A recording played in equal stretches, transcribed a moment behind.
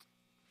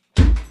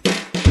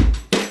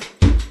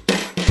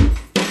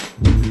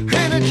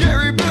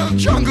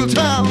jungle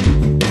town.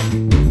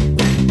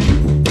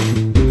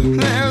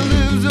 There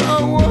lives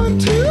a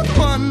one-tooth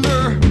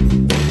wonder.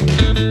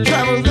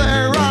 Travel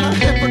there on a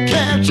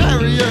hippocat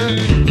chariot.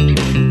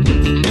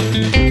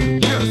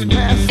 Just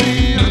past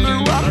the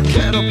underwater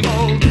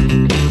catapult.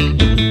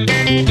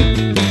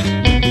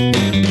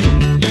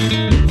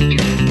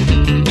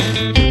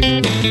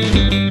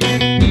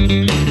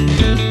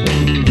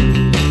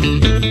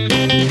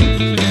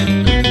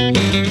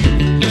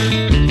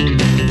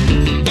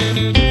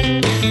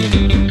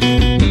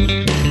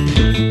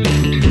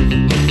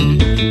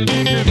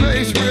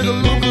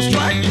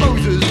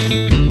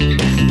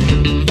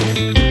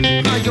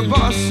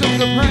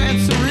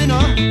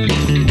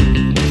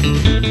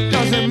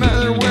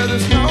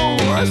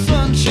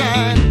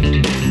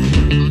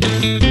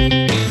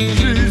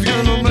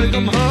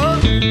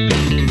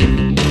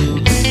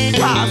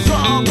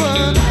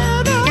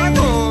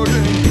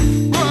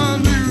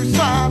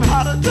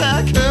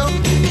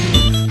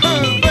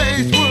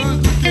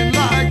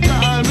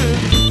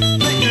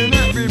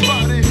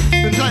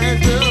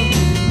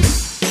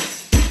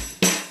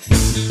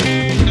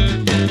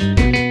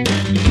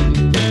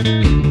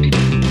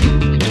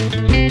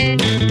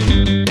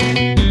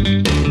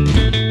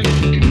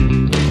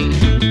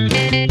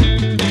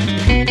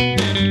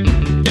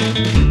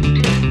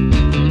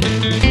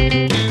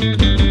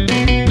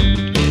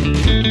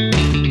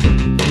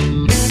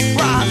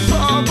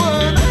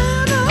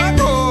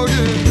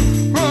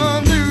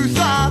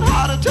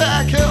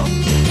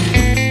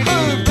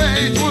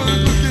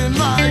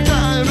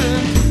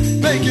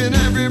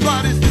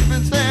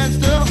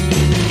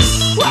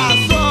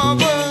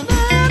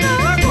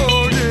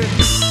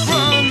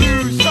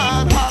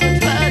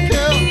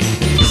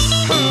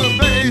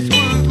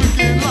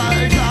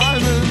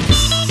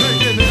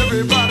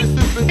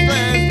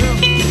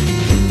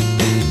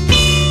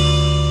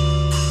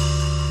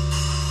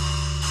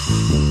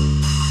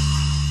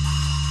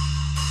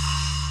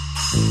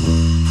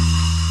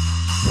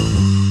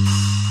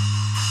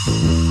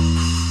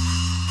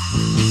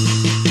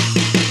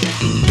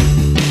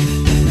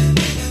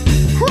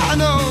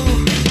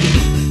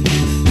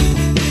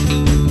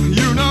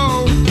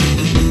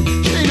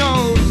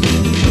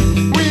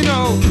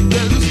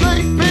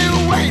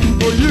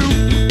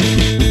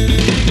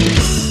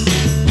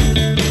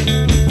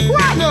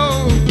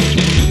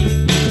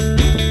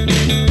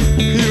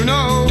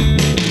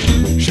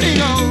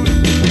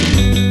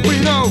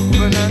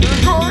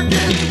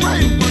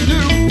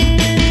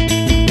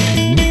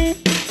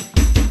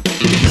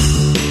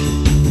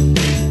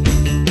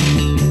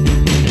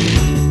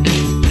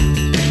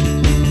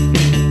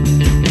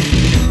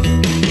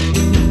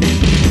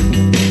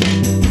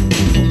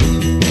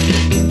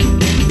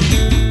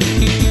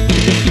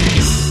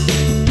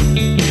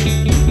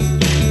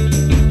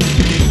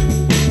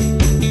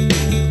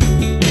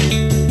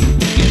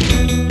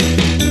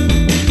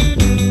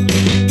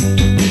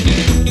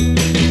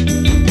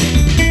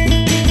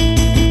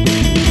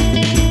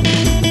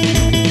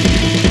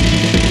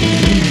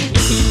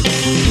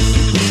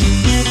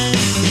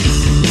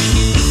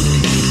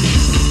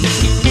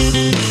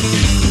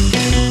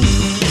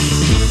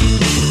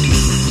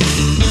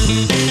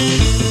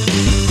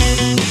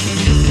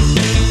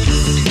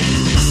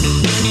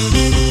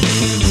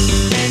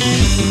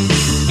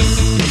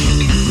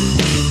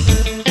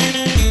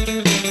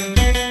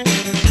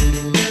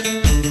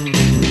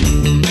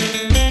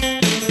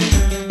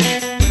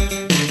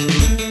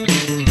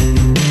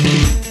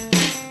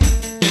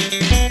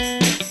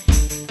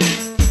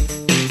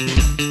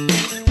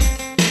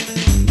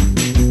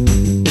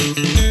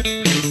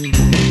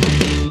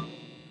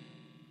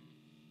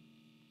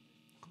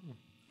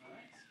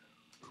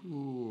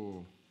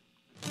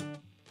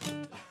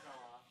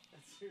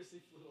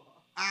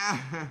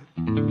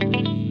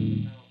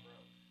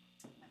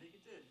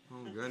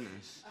 Oh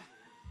goodness.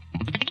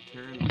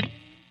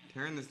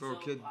 Tearing this little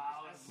kid.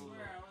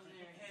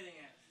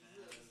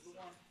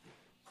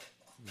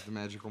 It's a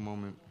magical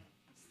moment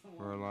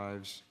for our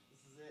lives.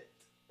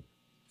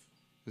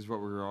 This is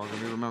what we're all going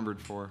to be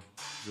remembered for.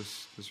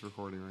 This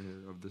recording right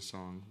here of this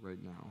song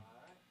right now.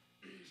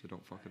 So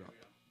don't fuck it up.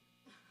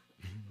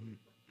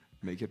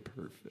 Make it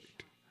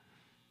perfect.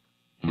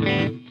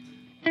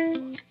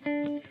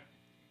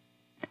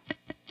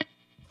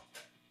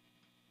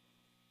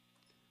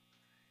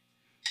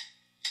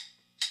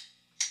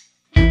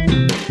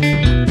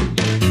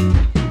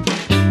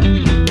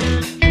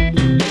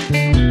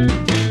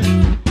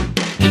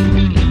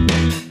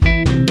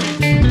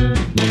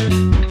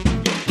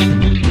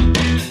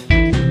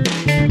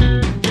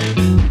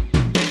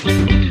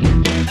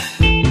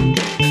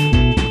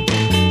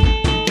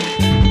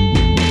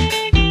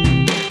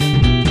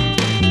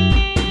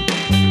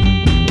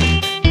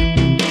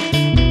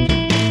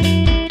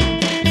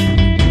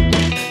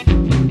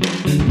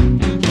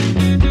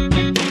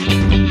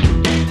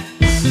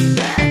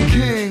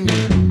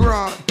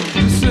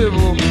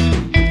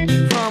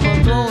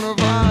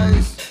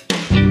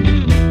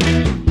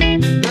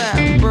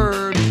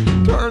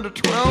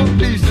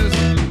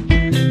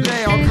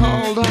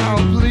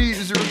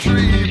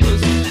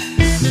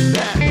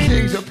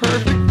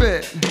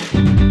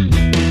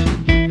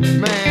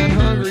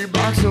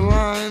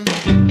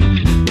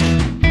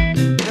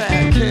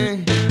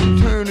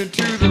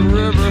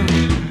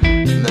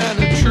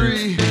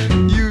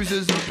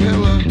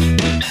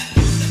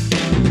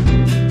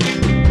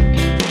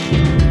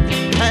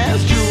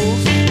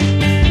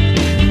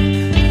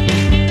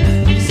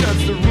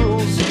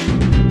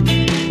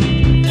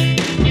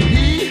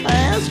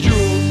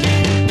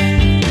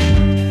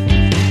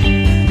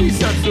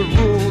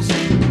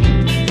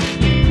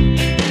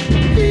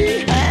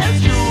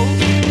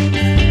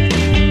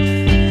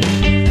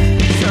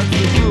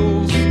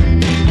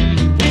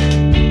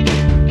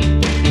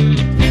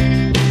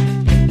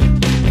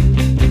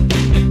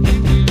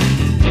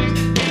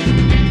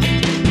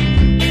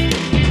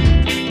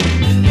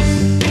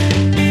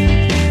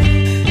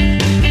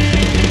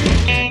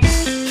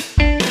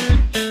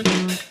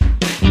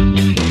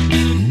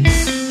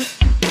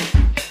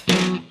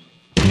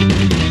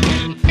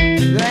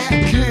 That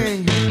king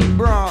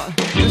brought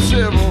the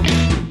civil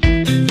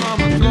from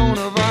a throne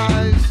of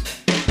eyes.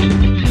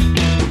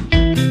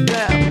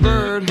 That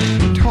bird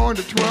torn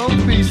to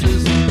 12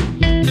 pieces.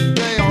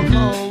 They all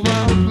call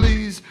out,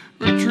 please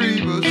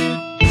retrieve us.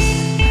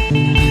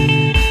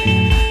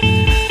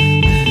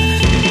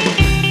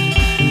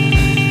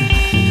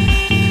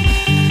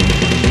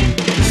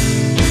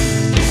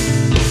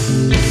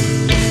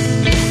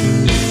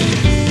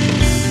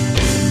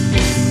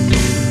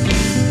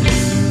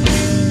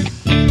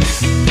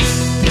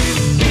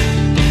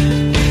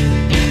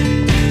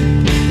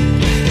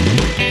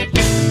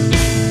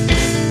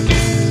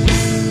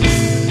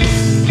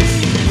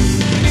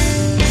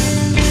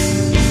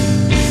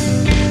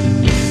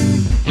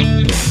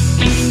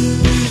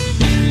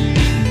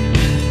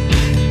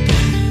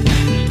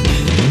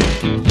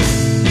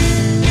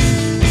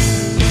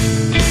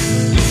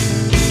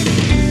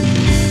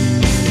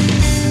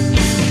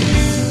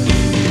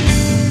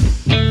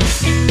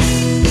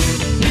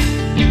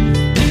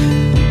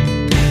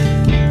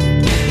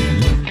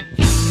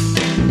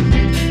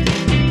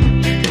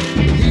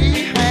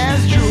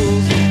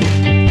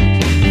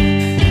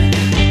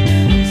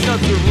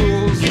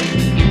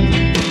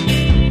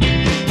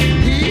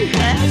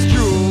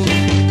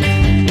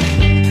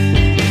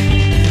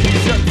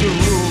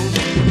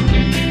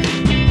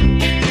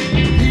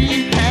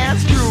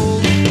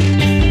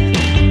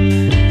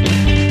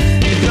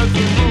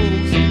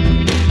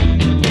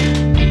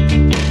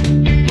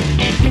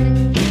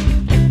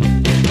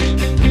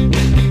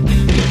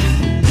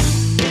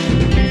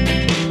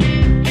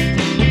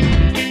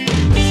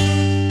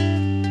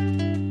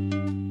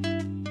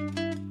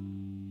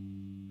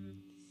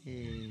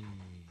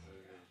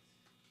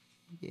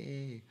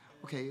 Yay.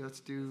 Okay, let's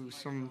do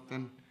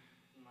something.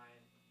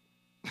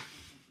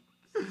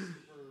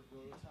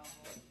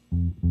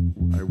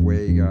 I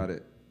way got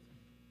it.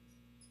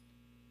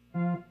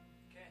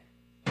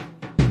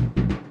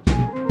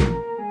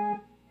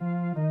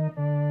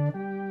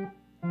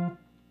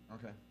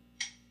 Okay.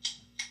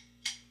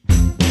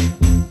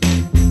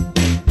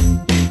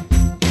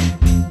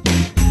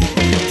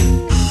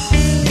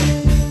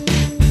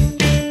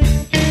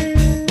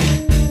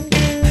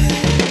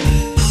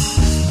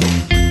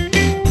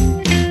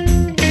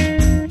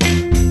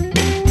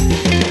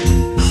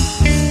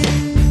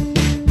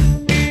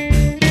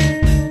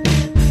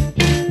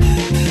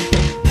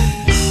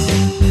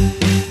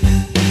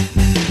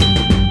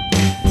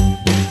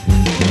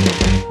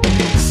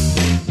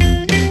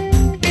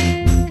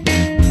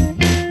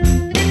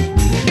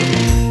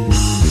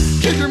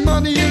 Keep your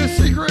money in a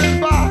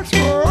secret box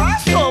for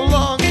so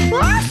long,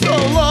 so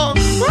long,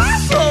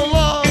 so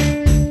long.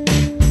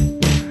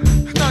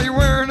 Now you're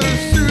wearing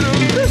a suit of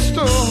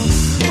pistol.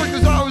 Worked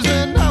as I was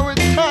in, now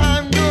it's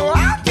time to go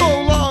out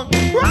so long,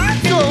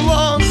 so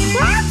long,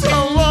 so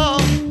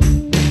long.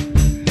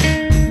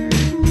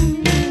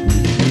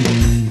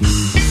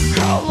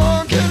 How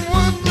long can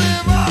one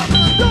live on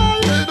a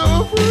diet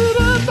of fruit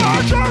and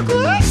dark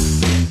chocolate?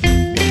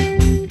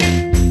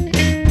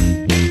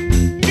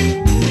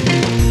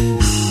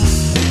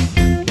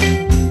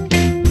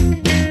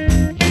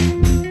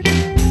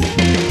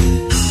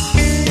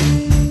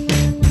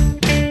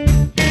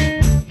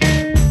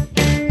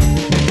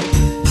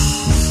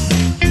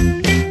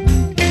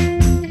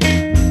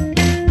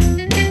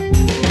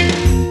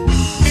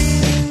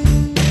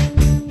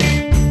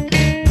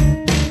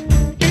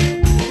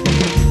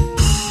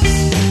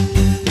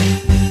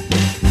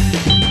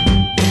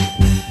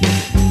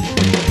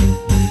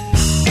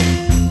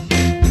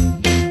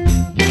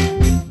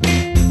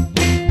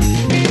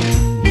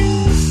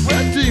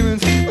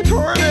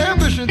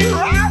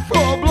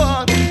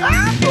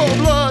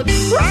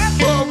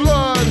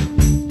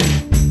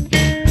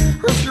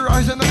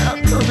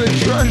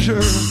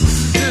 Treasure.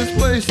 This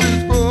place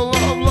is full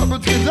of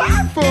leopards, kids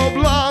out for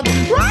blood,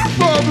 right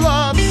for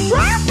blood,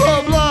 right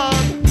for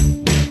blood.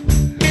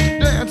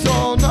 Dance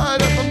all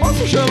night at the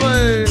Monster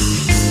Chalet.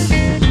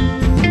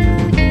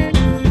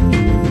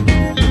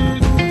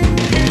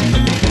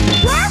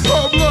 Right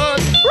for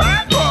blood,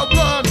 right for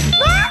blood,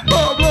 right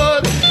for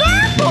blood,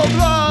 right for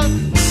blood.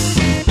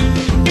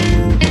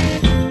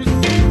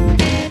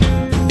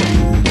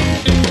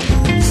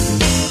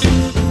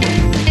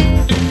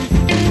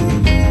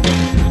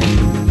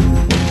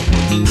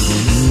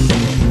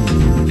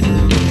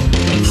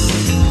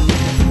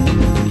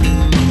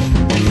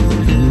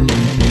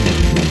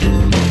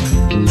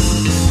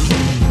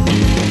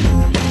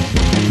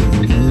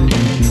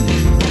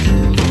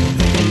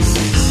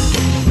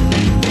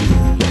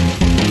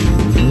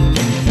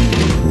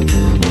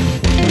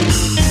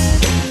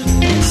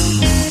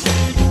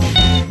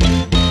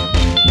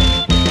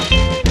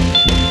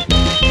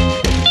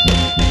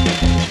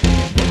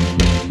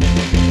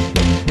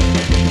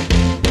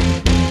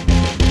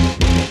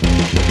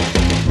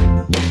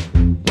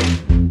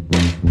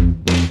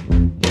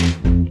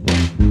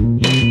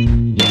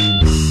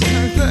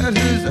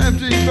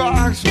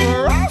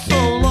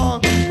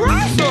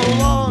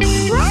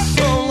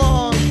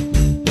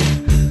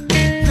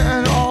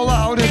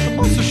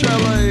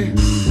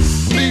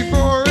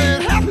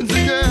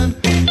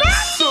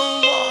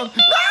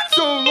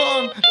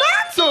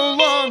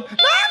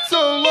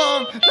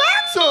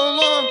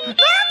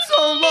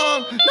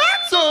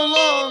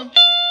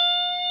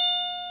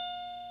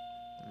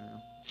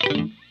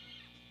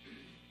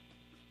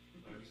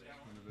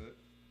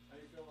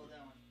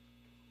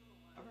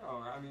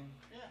 mean,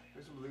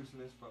 there's some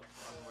looseness, but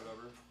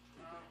whatever.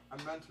 I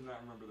meant to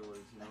not remember the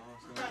words, you know?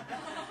 So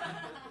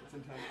it's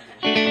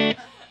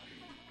intentional.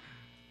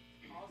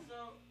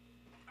 Also,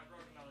 I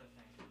broke another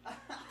thing.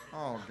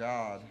 Oh,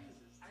 God.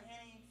 I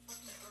can't even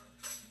fucking broke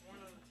one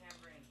of the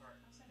tambourine parts.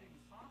 How's that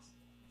even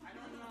possible? I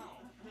don't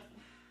know.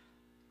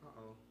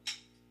 Uh-oh.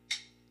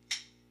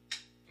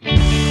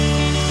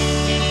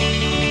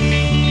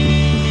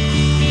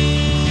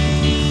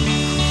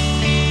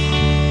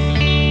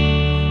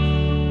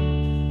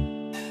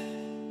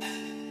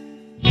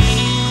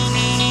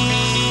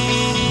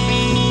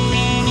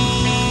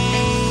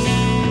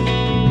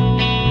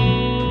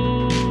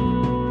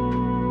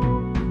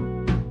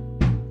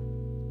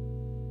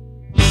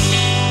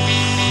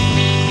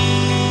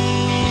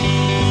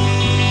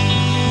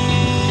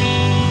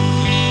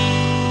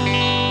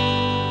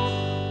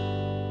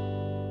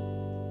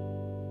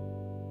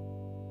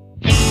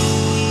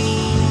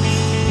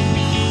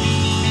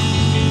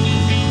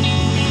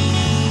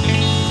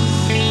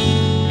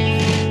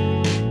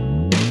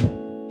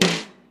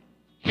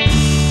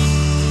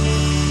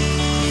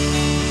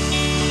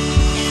 Here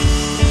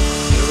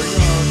we go.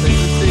 Take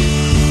your seat.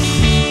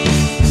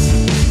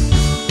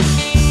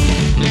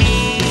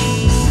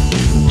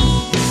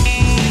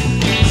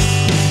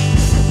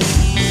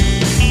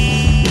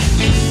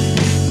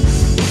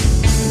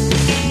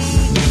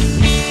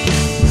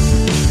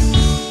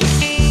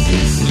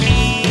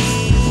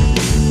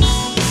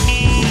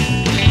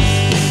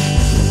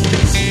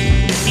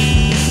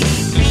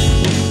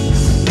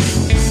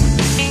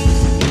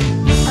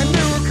 I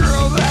knew a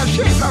girl that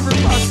shape of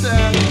her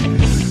mustache,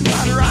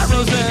 not her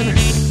eyebrows and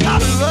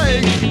not her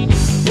legs.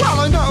 Well,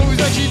 I know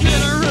that she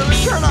didn't really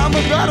turn on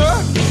me better.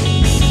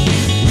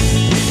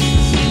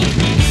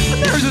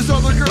 And there's this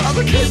other girl,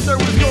 the kid that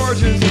was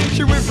gorgeous.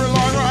 She went for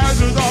long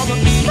rides with all the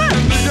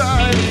family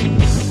guys.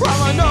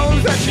 Well, I know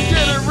that she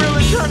didn't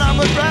really turn on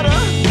me better.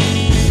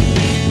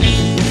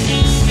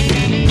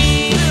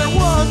 See it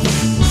once,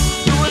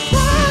 do it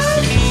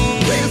twice,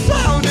 sing a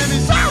sound and he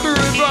sound her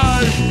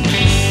advice.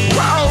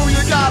 Wow,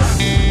 you gotta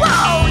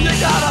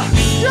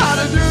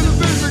do the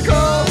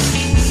physical.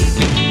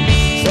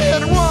 Say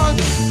it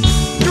once,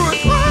 do it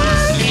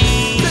twice,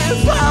 say it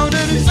sound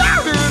and he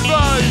sound her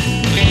advice.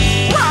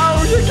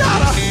 Wow, you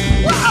gotta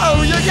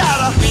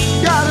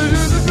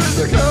do the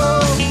physical.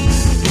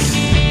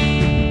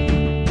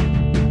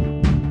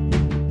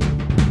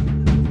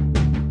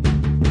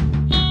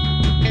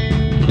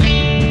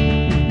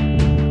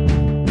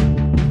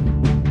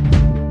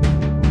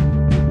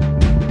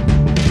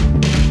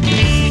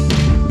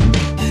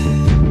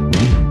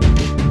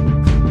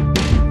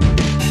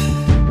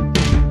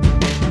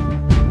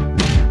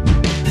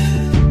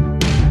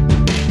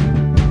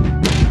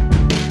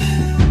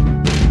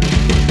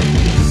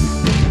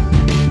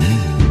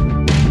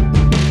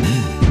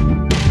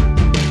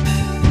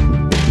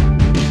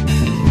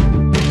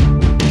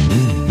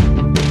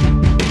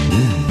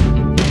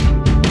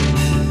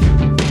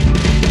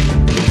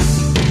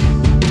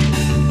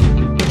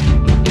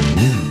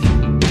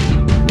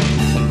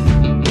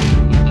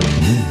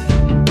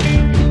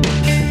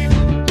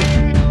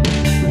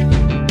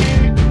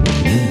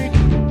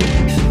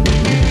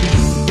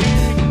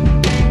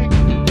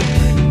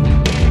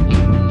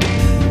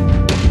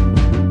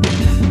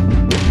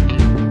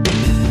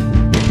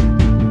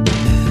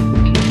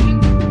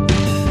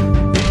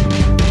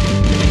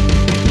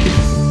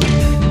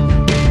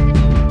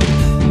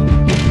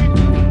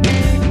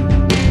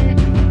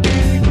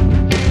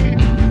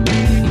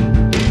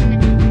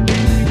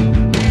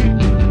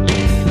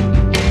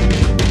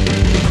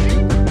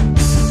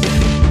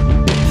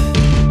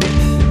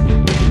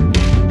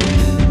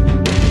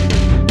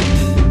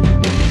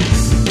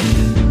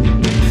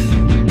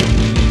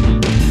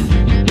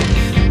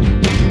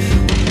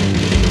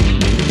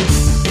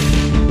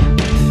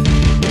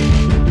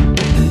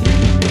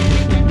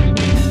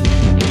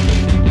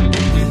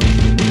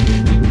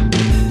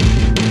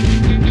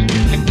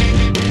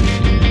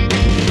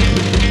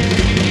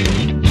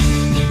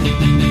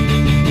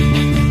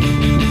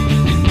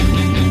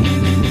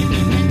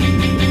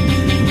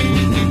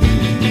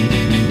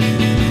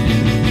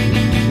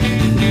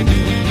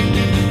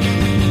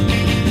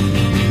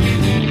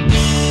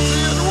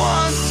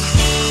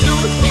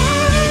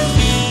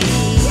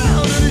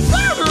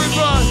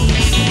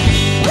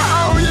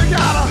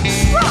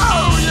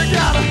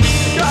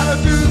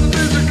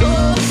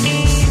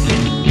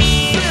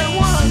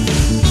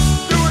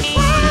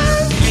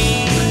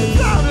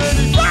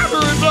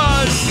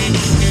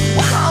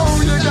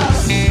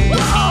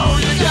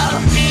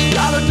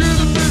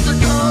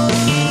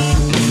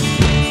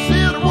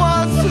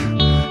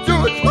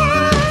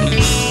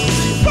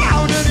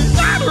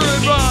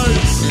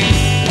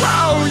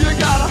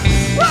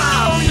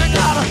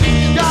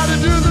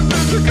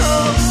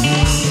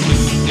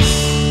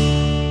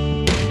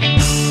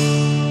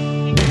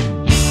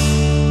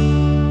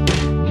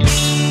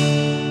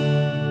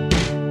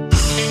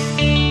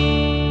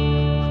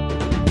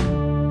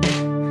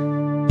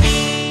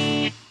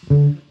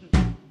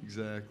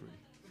 Exactly.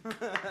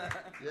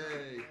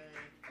 Yay.